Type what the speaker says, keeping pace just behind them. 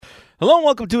Hello and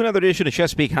welcome to another edition of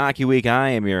Chesapeake Hockey Week. I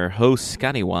am your host,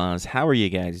 Scotty Waz. How are you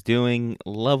guys doing?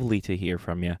 Lovely to hear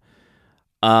from you.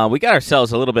 We got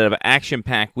ourselves a little bit of an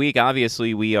action-packed week.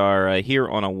 Obviously, we are here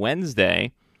on a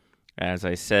Wednesday. As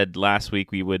I said last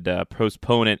week, we would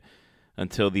postpone it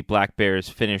until the Black Bears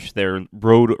finish their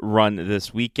road run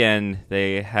this weekend.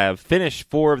 They have finished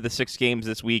 4 of the 6 games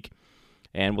this week,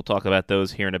 and we'll talk about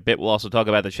those here in a bit. We'll also talk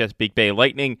about the Chesapeake Bay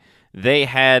Lightning. They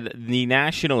had the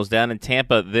Nationals down in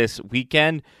Tampa this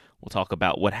weekend. We'll talk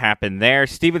about what happened there.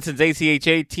 Stevenson's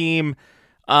ACHA team,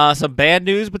 some bad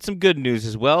news, but some good news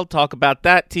as well. Talk about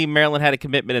that. Team Maryland had a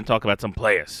commitment and talk about some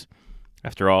players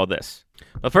after all this.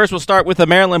 But first, we'll start with the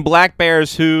Maryland Black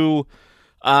Bears, who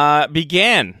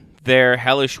began their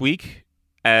hellish week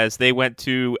as they went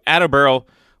to Attleboro,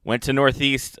 went to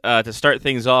Northeast to start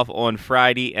things off on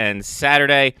Friday and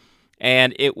Saturday,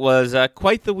 and it was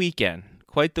quite the weekend.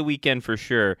 Quite the weekend for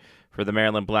sure for the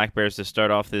Maryland Black Bears to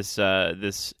start off this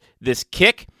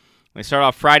kick. They start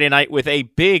off Friday night with a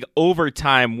big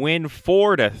overtime win,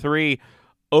 4-3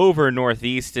 over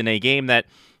Northeast in a game that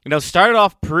started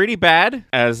off pretty bad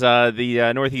as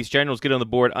the Northeast Generals get on the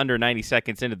board under 90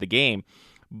 seconds into the game.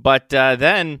 But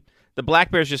then the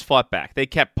Black Bears just fought back. They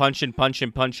kept punching,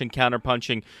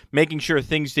 counter-punching, making sure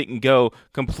things didn't go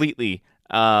completely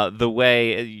the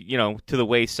way, to the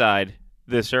wayside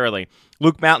this early.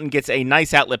 Luke Mountain gets a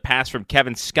nice outlet pass from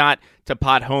Kevin Scott to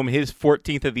pot home his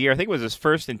 14th of the year. I think it was his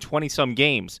first in 20-some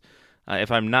games,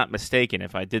 if I'm not mistaken,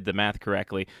 if I did the math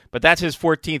correctly. But that's his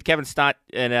 14th. Kevin Scott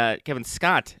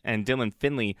and Dylan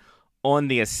Finley on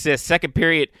the assist. Second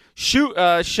period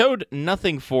showed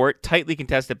nothing for it. Tightly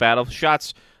contested battle.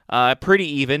 Shots pretty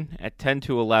even at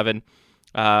 10-11.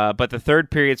 But the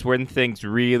third period's when things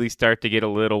really start to get a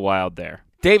little wild there.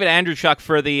 David Andrewchuk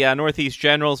for the Northeast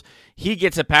Generals. He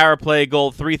gets a power play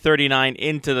goal, 3:39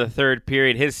 into the third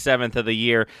period, his 7th of the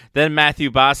year. Then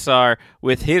Matthew Bassar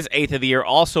with his 8th of the year,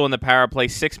 also in the power play,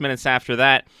 6 minutes after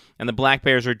that, and the Black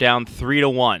Bears are down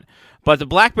 3-1. But the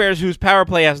Black Bears, whose power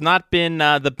play has not been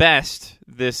the best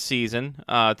this season,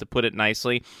 to put it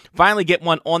nicely, finally get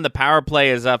one on the power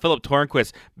play as Philip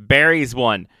Tornquist buries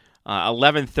one.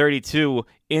 11:32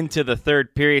 into the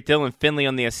third period. Dylan Finley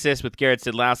on the assist with Garrett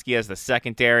Sidlowski as the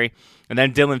secondary. And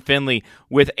then Dylan Finley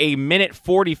with a minute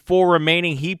 44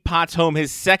 remaining. He pots home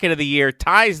his 2nd of the year,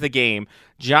 ties the game.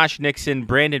 Josh Nixon,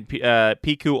 Brandon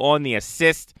Piku on the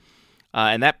assist.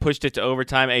 And that pushed it to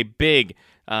overtime. A big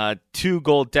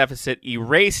 2-goal deficit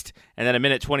erased. And then a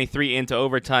minute 23 into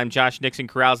overtime, Josh Nixon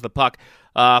corrals the puck.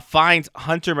 Finds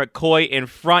Hunter McCoy in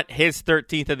front. His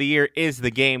 13th of the year is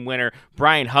the game winner.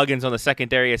 Brian Huggins on the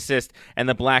secondary assist, and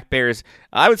the Black Bears,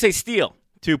 I would say, steal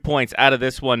 2 points out of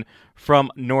this one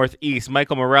from Northeast.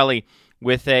 Michael Morelli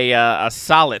with a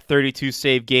solid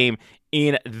 32-save game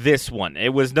in this one.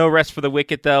 It was no rest for the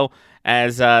wicked, though,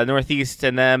 as Northeast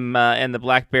and them and the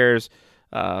Black Bears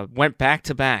went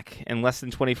back-to-back in less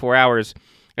than 24 hours.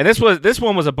 And this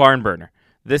one was a barn burner.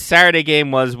 This Saturday game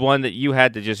was one that you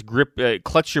had to just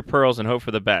clutch your pearls and hope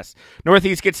for the best.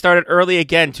 Northeast gets started early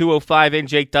again. 2:05 in.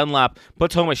 Jake Dunlop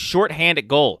puts home a shorthanded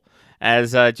goal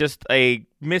as just a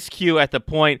miscue at the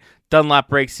point. Dunlop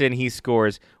breaks in. He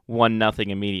scores 1-0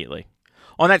 immediately.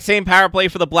 On that same power play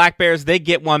for the Black Bears, they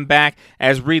get one back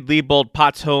as Reed Liebold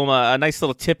pots home a nice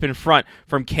little tip in front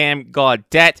from Cam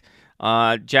Gaudette.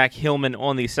 Jack Hillman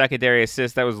on the secondary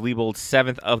assist. That was Liebold's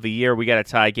 7th of the year. We got a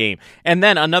tie game. And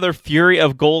then another fury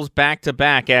of goals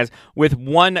back-to-back as with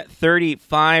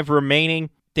 1:35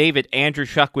 remaining, David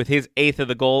Andrewchuk with his 8th of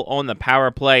the goal on the power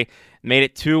play made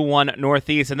it 2-1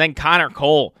 Northeast. And then Connor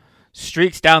Cole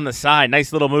streaks down the side.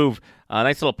 Nice little move.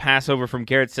 Nice little pass over from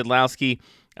Garrett Sidlowski.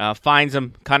 Finds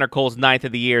him. Connor Cole's 9th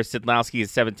of the year.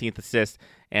 Sidlowski's 17th assist.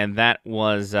 And that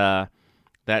was...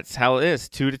 That's how it is,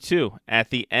 2-2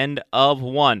 at the end of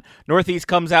one. Northeast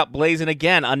comes out blazing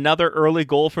again. Another early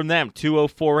goal from them.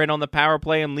 2:04 in on the power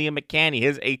play, and Liam McCanny,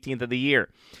 his 18th of the year.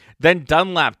 Then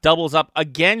Dunlap doubles up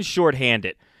again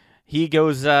shorthanded. He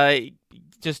goes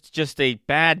just a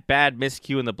bad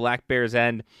miscue in the Black Bears'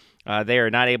 end. They are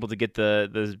not able to get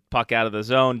the puck out of the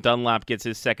zone. Dunlap gets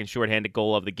his 2nd shorthanded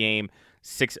goal of the game.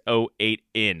 6:08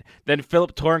 in. Then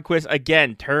Philip Tornquist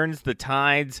again turns the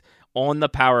tides on the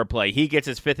power play. He gets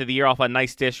his 5th of the year off a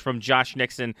nice dish from Josh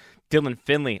Nixon. Dylan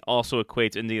Finley also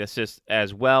equates in the assist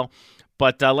as well.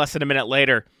 But less than a minute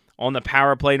later, on the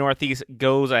power play, Northeast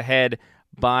goes ahead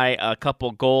by a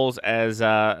couple goals as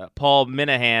Paul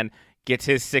Minahan gets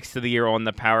his 6th of the year on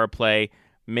the power play,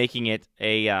 making it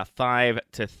a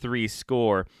 5-3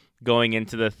 score going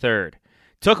into the third.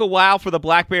 Took a while for the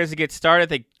Black Bears to get started.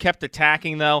 They kept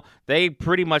attacking, though. They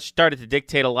pretty much started to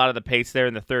dictate a lot of the pace there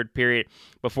in the third period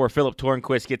before Philip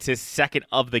Tornquist gets his second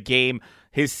of the game,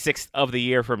 his sixth of the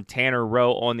year from Tanner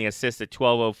Rowe on the assist at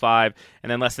 12:05.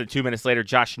 And then less than 2 minutes later,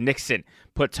 Josh Nixon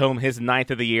puts home his ninth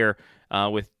of the year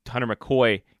with Hunter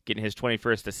McCoy getting his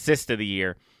 21st assist of the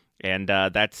year. And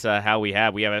that's how we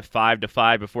have it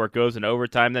 5-5 before it goes in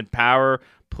overtime. Then power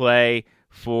play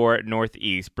for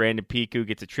Northeast. Brandon Piku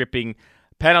gets a tripping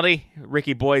penalty.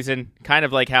 Ricky Boysen, kind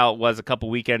of like how it was a couple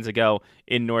weekends ago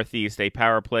in Northeast, a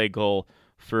power play goal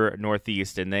for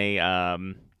Northeast, and they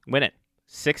win it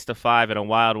 6-5 in a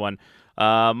wild one.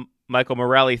 Michael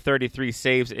Morelli, 33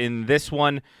 saves in this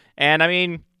one. And, I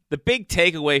mean, the big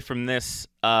takeaway from this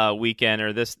weekend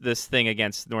or this thing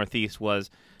against Northeast was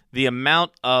the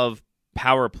amount of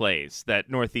power plays that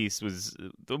Northeast was,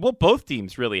 well, both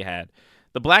teams really had.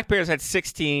 The Black Bears had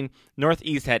 16,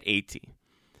 Northeast had 18.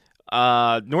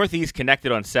 Northeast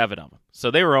connected on 7 of them,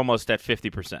 so they were almost at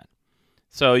 50%.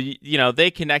 So, they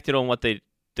connected on what they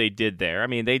did there. I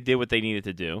mean, they did what they needed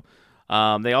to do.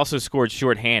 They also scored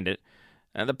shorthanded.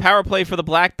 And the power play for the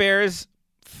Black Bears,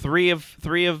 3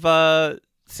 of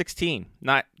 16.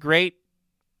 Not great,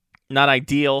 not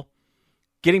ideal.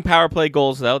 Getting power play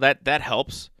goals, though, that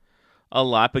helps a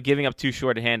lot, but giving up 2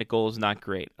 shorthanded goals, not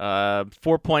great.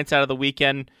 4 points out of the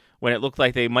weekend when it looked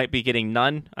like they might be getting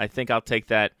none. I think I'll take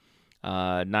that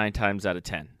 9 times out of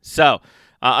 10. So,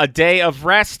 a day of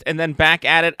rest and then back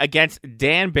at it against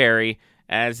Danbury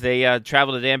as they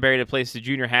travel to Danbury to place the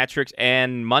junior hat tricks.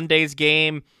 And Monday's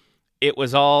game, it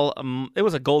was a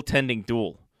goaltending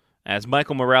duel as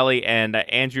Michael Morelli and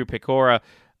Andrew Pecora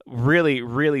really,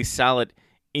 really solid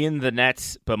in the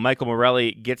nets, but Michael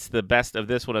Morelli gets the best of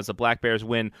this one as the Black Bears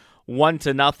win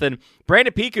 1-0.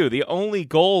 Brandon Piku, the only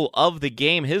goal of the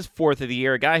game, his 4th of the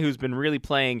year, a guy who's been really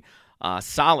playing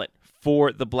solid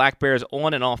for the Black Bears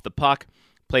on and off the puck.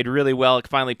 Played really well. It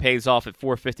finally pays off at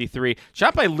 4:53.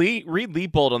 Shot by Reed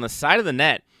Leibold on the side of the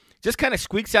net. Just kind of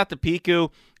squeaks out to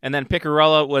Piku, and then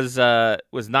Picarella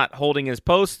was not holding his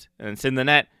post, and it's in the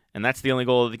net, and that's the only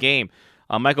goal of the game.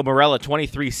 Michael Morella,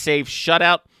 23 save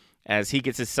shutout, as he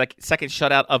gets his second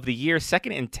shutout of the year,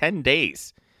 second in 10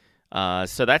 days.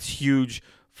 So that's huge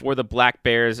for the Black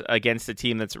Bears against the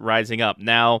team that's rising up.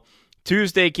 Now,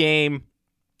 Tuesday game,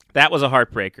 that was a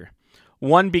heartbreaker.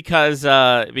 One, because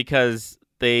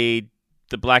the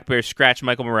Black Bears scratched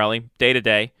Michael Morelli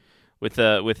day-to-day with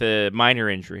a minor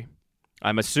injury.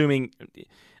 I'm assuming,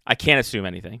 I can't assume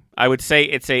anything. I would say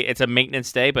it's a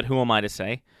maintenance day, but who am I to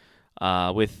say?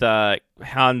 With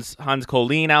Hans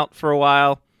Colleen out for a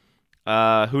while.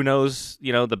 Who knows?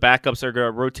 The backups are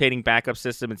a rotating backup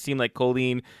system. It seemed like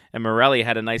Colleen and Morelli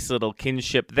had a nice little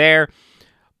kinship there,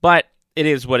 but it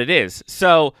is what it is.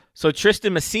 So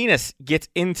Tristan Macinas gets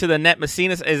into the net.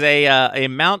 Macinas is a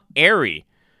Mount Airy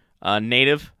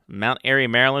native, Mount Airy,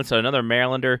 Maryland. So another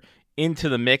Marylander into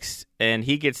the mix, and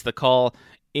he gets the call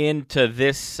into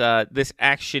this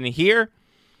action here.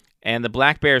 And the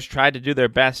Black Bears tried to do their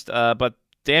best, but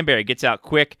Danbury gets out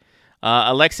quick.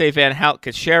 Alexei Van Hout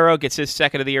Cachero gets his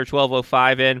second of the year,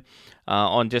 12:05 in,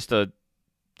 on just a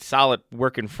solid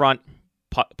work in front,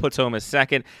 puts home his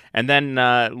second. And then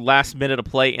last minute of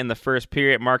play in the first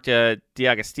period, Mark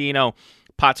D'Agostino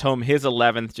pots home his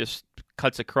 11th, just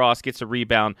cuts across, gets a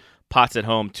rebound, pots it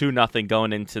home, 2-0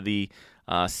 going into the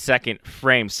second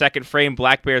frame. Second frame,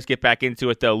 Black Bears get back into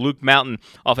it, though. Luke Mountain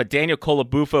off a Daniel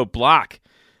Colabufo block.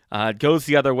 Goes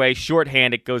the other way,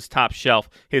 shorthanded, goes top shelf,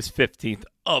 his 15th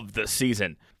of the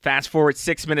season. Fast forward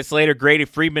 6 minutes later, Grady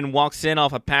Friedman walks in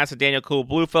off a pass of Daniel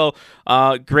Colabufo.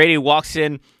 Grady walks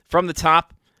in from the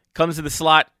top, comes to the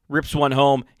slot, rips one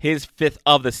home, his 5th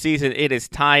of the season. It is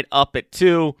tied up at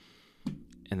 2,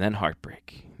 and then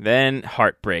heartbreak.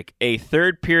 A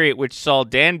third period which saw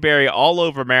Danbury all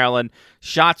over Maryland.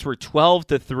 Shots were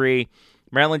 12-3.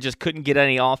 Maryland just couldn't get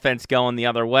any offense going the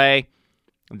other way.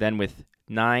 And then with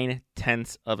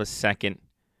 0.9 of a second,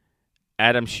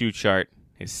 Adam Schuchart,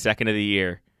 his second of the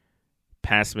year,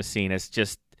 past Macinas.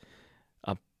 Just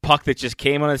a puck that just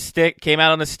came out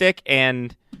on a stick,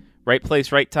 and right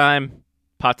place, right time,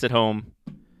 pots it home.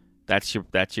 That's your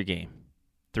game.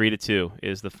 3-2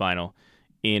 is the final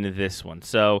in this one.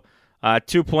 So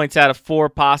 2 points out of 4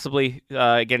 possibly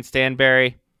against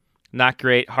Danbury. Not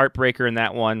great. Heartbreaker in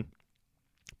that one.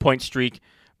 Point streak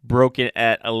broken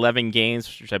at 11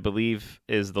 games, which I believe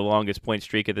is the longest point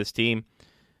streak of this team,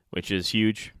 which is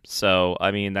huge. So,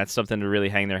 I mean, that's something to really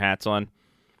hang their hats on.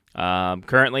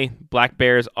 Currently, Black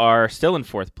Bears are still in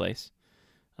 4th place.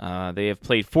 They have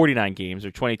played 49 games.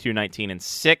 They're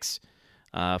 22-19-6.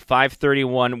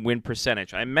 531 win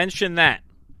percentage. I mentioned that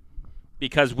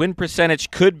because win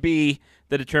percentage could be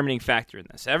the determining factor in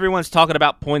this. Everyone's talking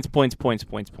about points.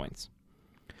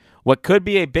 What could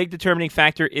be a big determining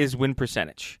factor is win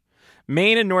percentage.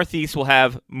 Maine and Northeast will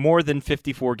have more than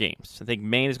 54 games. I think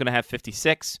Maine is going to have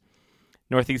 56.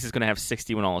 Northeast is going to have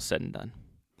 60 when all is said and done.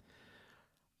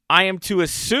 I am to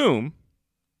assume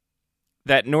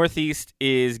that Northeast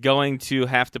is going to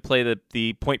have to play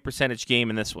the point percentage game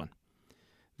in this one.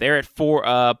 They're at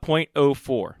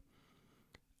 0.04.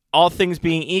 All things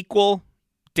being equal,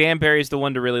 Danbury is the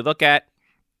one to really look at.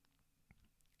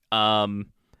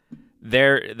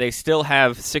 They still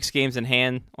have 6 games in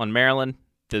hand on Maryland.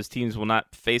 Those teams will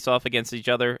not face off against each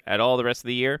other at all the rest of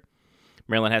the year.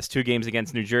 Maryland has 2 games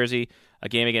against New Jersey, a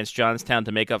game against Johnstown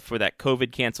to make up for that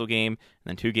COVID cancel game, and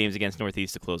then 2 games against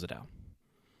Northeast to close it out.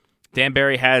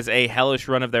 Danbury has a hellish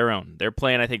run of their own. They're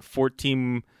playing, I think,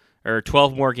 14 or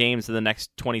 12 more games in the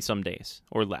next 20-some days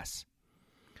or less.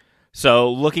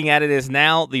 So looking at it as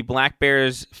now, the Black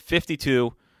Bears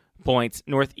 52 points,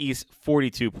 Northeast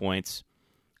 42 points.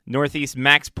 Northeast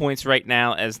max points right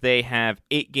now as they have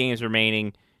 8 games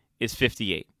remaining is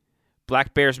 58.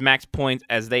 Black Bears max points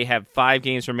as they have 5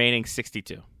 games remaining,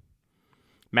 62.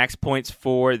 Max points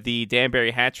for the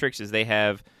Danbury Hat-Tricks as they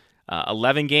have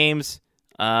 11 games.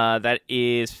 That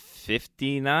is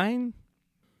 59?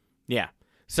 Yeah.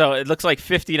 So it looks like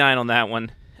 59 on that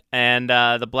one. And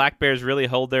the Black Bears really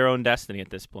hold their own destiny at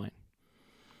this point.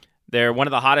 They're one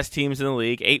of the hottest teams in the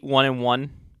league, 8-1-1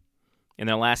 in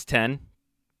their last 10.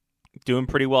 Doing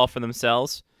pretty well for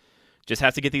themselves. Just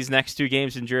have to get these next 2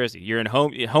 games in Jersey. You're in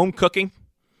home cooking,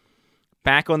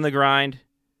 back on the grind.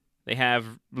 They have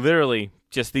literally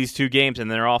just these 2 games,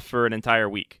 and they're off for an entire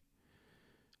week.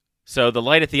 So the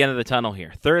light at the end of the tunnel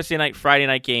here. Thursday night, Friday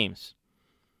night games.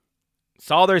 It's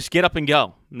all there's get up and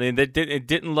go. I mean, it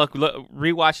didn't look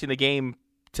rewatching the game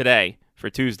today for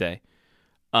Tuesday.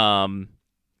 Didn't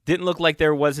look like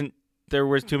there was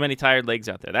too many tired legs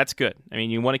out there. That's good. I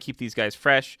mean, you want to keep these guys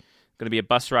fresh. Going to be a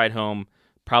bus ride home.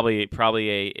 Probably I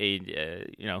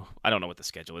don't know what the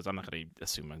schedule is. I'm not going to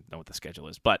assume I know what the schedule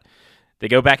is. But they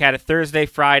go back at it Thursday,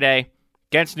 Friday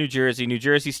against New Jersey. New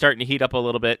Jersey's starting to heat up a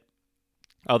little bit.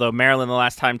 Although Maryland, the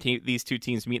last time these 2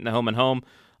 teams meet in the home and home,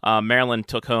 Maryland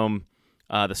took home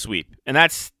the sweep. And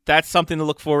that's something to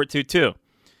look forward to, too.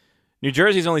 New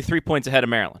Jersey's only 3 points ahead of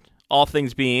Maryland. All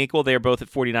things being equal, they are both at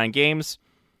 49 games.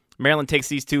 Maryland takes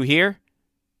these 2 here.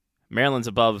 Maryland's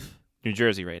above New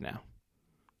Jersey right now.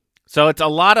 So it's a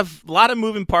lot of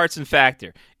moving parts and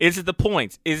factor. Is it the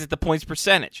points? Is it the points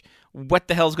percentage? What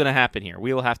the hell's going to happen here?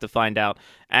 We will have to find out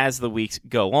as the weeks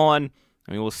go on.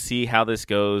 I mean, we'll see how this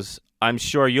goes. I'm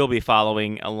sure you'll be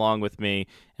following along with me,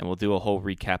 and we'll do a whole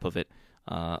recap of it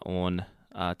on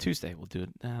Tuesday. We'll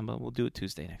do it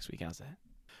Tuesday next week. How's that?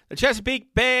 The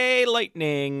Chesapeake Bay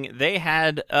Lightning, they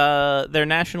had their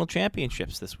national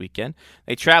championships this weekend.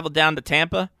 They traveled down to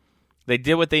Tampa. They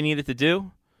did what they needed to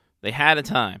do. They had a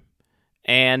time.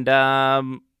 And,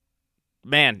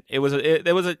 man, it was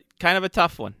a kind of a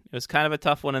tough one. It was kind of a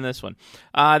tough one in this one.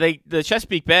 The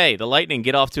Chesapeake Bay, the Lightning,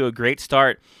 get off to a great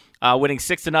start, winning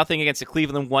 6-0 against the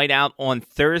Cleveland Whiteout on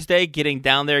Thursday, getting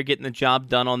down there, getting the job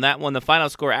done on that one. The final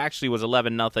score actually was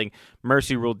 11-0,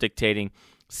 Mercy Rule dictating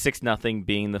 6-0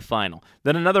 being the final.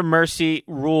 Then another Mercy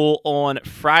Rule on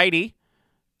Friday,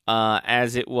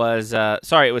 as it was, it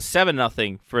was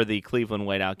 7-0 for the Cleveland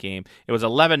Whiteout game. It was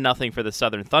 11-0 for the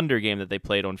Southern Thunder game that they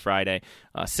played on Friday.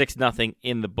 6-0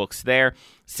 in the books there.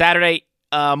 Saturday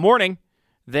morning,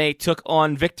 they took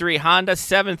on Victory Honda,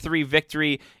 7-3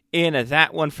 victory in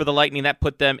that one for the Lightning. That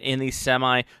put them in the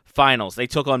semifinals. They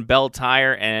took on Bell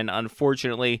Tire, and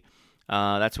unfortunately,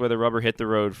 that's where the rubber hit the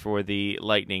road for the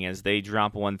Lightning as they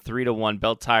drop one 3-1.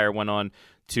 Bell Tire went on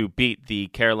to beat the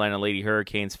Carolina Lady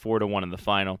Hurricanes 4-1 in the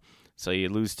final. So you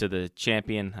lose to the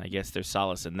champion. I guess there's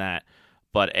solace in that.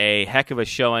 But a heck of a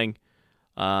showing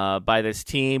by this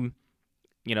team,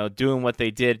 doing what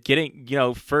they did.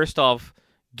 First off,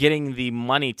 getting the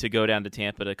money to go down to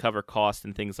Tampa to cover costs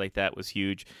and things like that was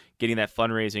huge. Getting that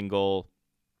fundraising goal,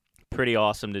 pretty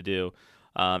awesome to do.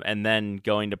 And then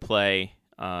going to play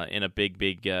in a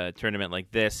big tournament like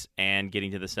this and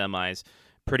getting to the semis,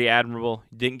 pretty admirable.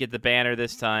 Didn't get the banner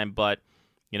this time, but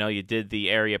you did the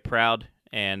area proud,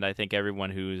 and I think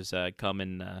everyone who's come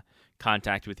in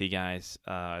contact with you guys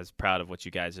is proud of what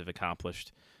you guys have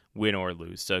accomplished, win or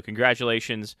lose. So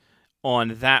congratulations on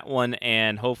that one,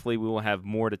 and hopefully we will have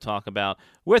more to talk about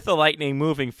with the Lightning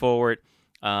moving forward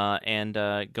and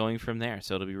going from there.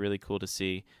 So it'll be really cool to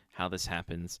see how this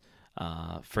happens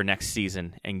for next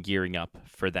season and gearing up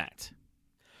for that.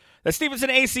 The Stevenson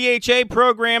ACHA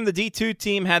program, the D2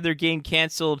 team, had their game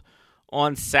canceled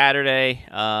on Saturday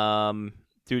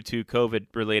due to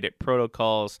COVID-related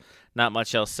protocols. Not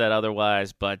much else said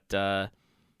otherwise, but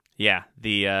yeah,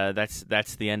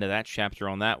 that's the end of that chapter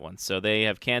on that one. So they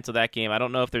have canceled that game. I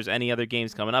don't know if there's any other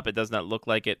games coming up. It does not look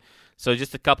like it. So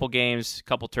just a couple games,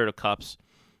 couple Turtle Cups,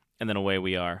 and then away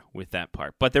we are with that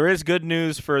part. But there is good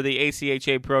news for the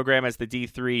ACHA program as the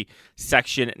D3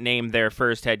 section named their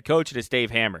first head coach. It is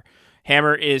Dave Hammer.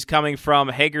 Hammer is coming from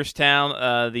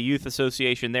Hagerstown, the youth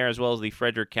association there, as well as the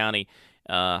Frederick County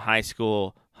High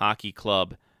School Hockey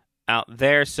Club out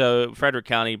there. So Frederick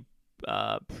County,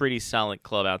 pretty solid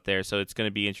club out there. So it's going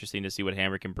to be interesting to see what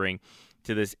Hammer can bring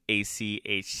to this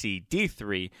ACHC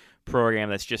D3 program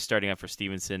that's just starting up for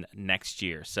Stevenson next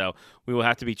year. So we will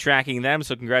have to be tracking them.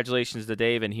 So congratulations to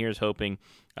Dave, and here's hoping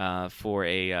for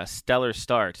a stellar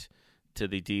start to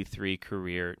the D3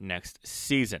 career next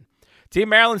season. Team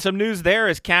Maryland, some news there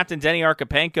as Captain Denny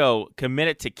Archipenko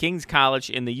committed to King's College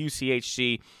in the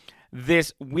UCHC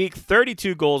this week.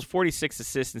 32 goals, 46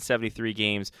 assists in 73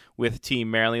 games with Team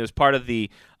Maryland. It was part of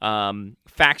the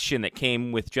faction that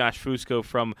came with Josh Fusco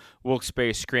from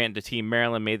Wilkes-Barre Scranton to Team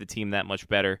Maryland, made the team that much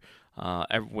better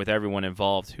with everyone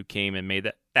involved who came and made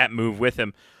that move with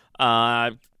him.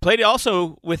 Played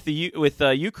also with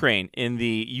Ukraine in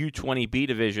the U20B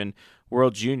division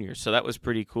World Juniors, so that was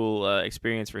pretty cool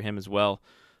experience for him as well,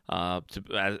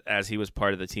 as he was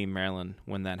part of the Team Maryland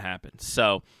when that happened.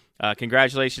 So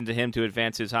congratulations to him to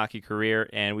advance his hockey career,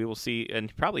 and we will see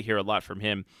and probably hear a lot from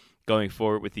him going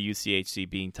forward with the UCHC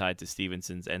being tied to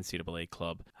Stevenson's NCAA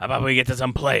club. How about we get to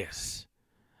some players?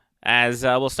 As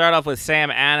we'll start off with Sam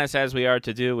Annis, as we are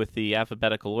to do with the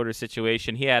alphabetical order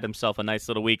situation. He had himself a nice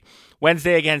little week.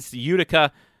 Wednesday against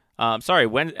Utica.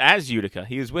 As Utica.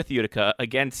 He was with Utica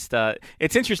against...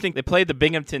 it's interesting. They played the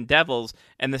Binghamton Devils,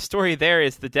 and the story there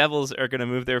is the Devils are going to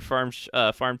move their farm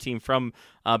team from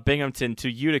Binghamton to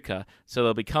Utica, so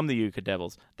they'll become the Utica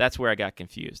Devils. That's where I got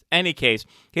confused. Any case,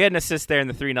 he had an assist there in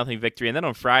the 3-0 victory, and then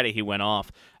on Friday he went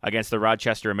off against the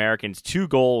Rochester Americans. 2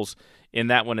 goals in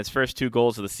that one, his first 2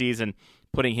 goals of the season,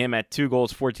 putting him at 2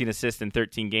 goals, 14 assists in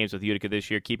 13 games with Utica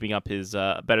this year, keeping up his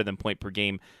better than point per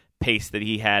game pace that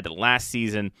he had last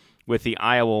season with the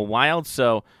Iowa Wild.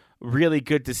 So really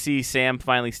good to see Sam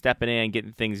finally stepping in and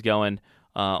getting things going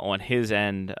on his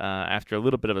end after a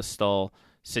little bit of a stall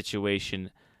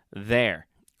situation there.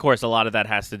 Of course, a lot of that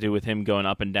has to do with him going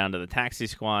up and down to the taxi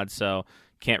squad, so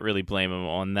can't really blame him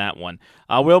on that one.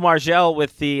 Will Margell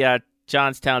with the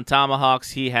Johnstown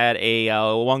Tomahawks. He had a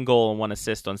 1 goal and 1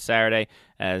 assist on Saturday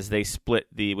as they split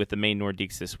with the Maine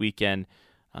Nordiques this weekend.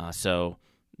 So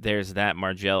there's that.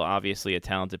 Margell, obviously a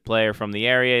talented player from the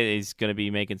area. He's going to be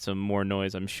making some more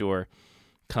noise, I'm sure,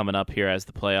 coming up here as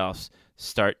the playoffs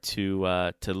start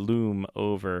to loom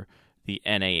over the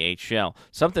NAHL.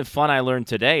 Something fun I learned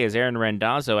today is Aaron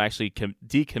Randazzo actually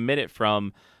decommitted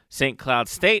from St. Cloud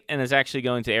State and is actually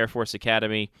going to Air Force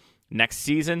Academy next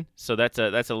season. So that's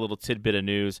a little tidbit of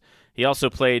news. He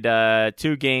also played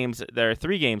 3 games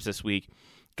this week.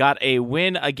 Got a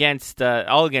win against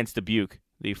Dubuque,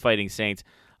 the Fighting Saints.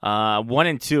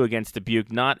 1-2 against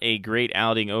Dubuque. Not a great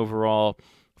outing overall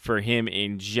for him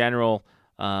in general,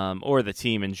 or the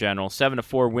team in general.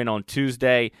 7-4 win on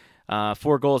Tuesday.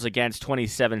 4 goals against,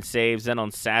 27 saves. Then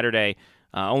on Saturday,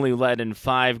 only let in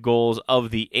 5 goals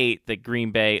of the 8 that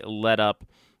Green Bay let up.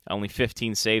 Only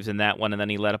 15 saves in that one, and then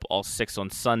he let up all 6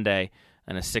 on Sunday,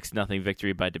 and a 6-0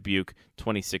 victory by Dubuque.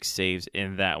 26 saves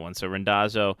in that one. So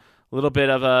Randazzo, a little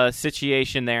bit of a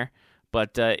situation there,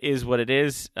 but is what it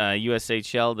is.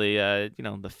 USHL,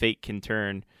 the fate can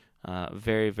turn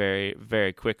very, very,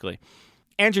 very quickly.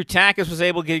 Andrew Takis was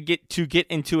able to get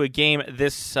into a game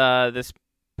this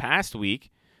past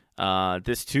week,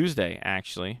 this Tuesday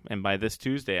actually, and by this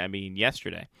Tuesday I mean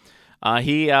yesterday.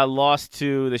 He lost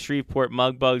to the Shreveport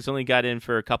Mugbugs. Only got in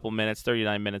for a couple minutes,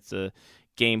 39 minutes of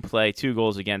gameplay, 2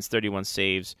 goals against, 31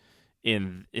 saves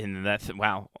in that.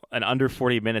 Wow, in under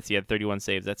 40 minutes he had 31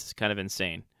 saves. That's kind of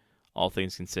insane, all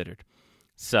things considered.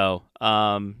 So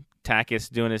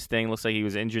Takis doing his thing. Looks like he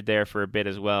was injured there for a bit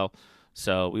as well.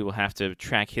 So we will have to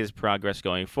track his progress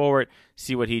going forward,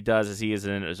 see what he does as he is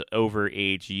in his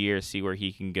over-age year, see where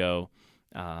he can go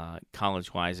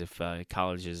college-wise if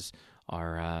colleges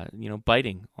are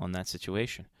biting on that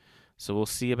situation. So we'll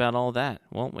see about all that,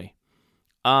 won't we?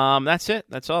 That's it.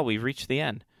 That's all. We've reached the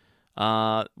end.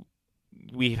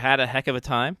 We've had a heck of a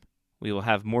time. We will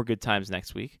have more good times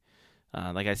next week.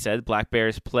 Like I said, Black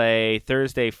Bears play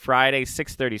Thursday, Friday,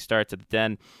 6:30 starts at the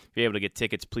Den. If you're able to get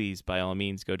tickets, please, by all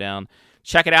means, go down.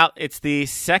 Check it out. It's the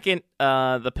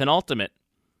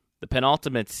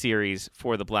penultimate series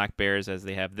for the Black Bears, as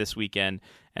they have this weekend,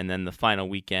 and then the final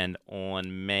weekend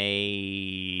on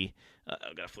May...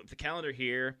 I've got to flip the calendar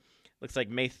here. Looks like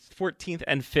May 14th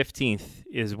and 15th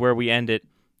is where we end it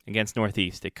against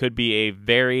Northeast. It could be a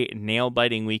very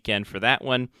nail-biting weekend for that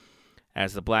one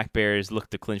as the Black Bears look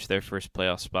to clinch their first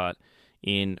playoff spot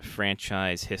in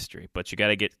franchise history. But you got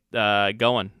to get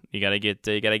going. You got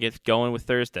to get going with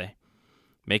Thursday.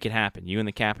 Make it happen. You and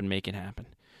the captain make it happen.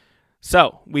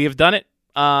 So, we have done it.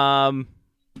 I'm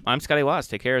Scotty Waz.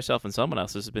 Take care of yourself and someone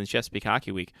else. This has been Chesapeake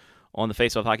Hockey Week on the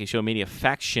Face Off Hockey Show Media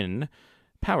Faction,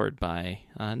 powered by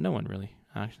no one really.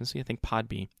 Actually, I think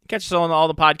Podbean. Catch us on all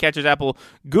the podcatchers: Apple,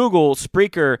 Google,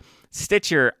 Spreaker,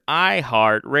 Stitcher,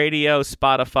 iHeart Radio,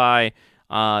 Spotify,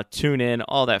 TuneIn,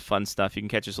 all that fun stuff. You can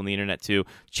catch us on the internet too.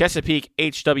 Chesapeake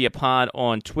HW Pod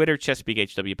on Twitter,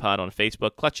 Chesapeake HW Pod on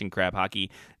Facebook,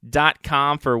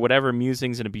 clutchandcrabhockey.com for whatever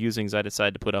musings and abusings I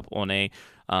decide to put up on a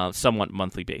somewhat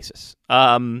monthly basis.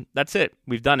 That's it.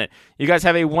 We've done it. You guys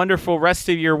have a wonderful rest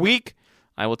of your week.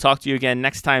 I will talk to you again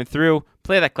next time through.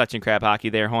 Play that Clutch and Crab Hockey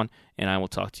there, hon, and I will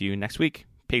talk to you next week.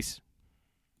 Peace.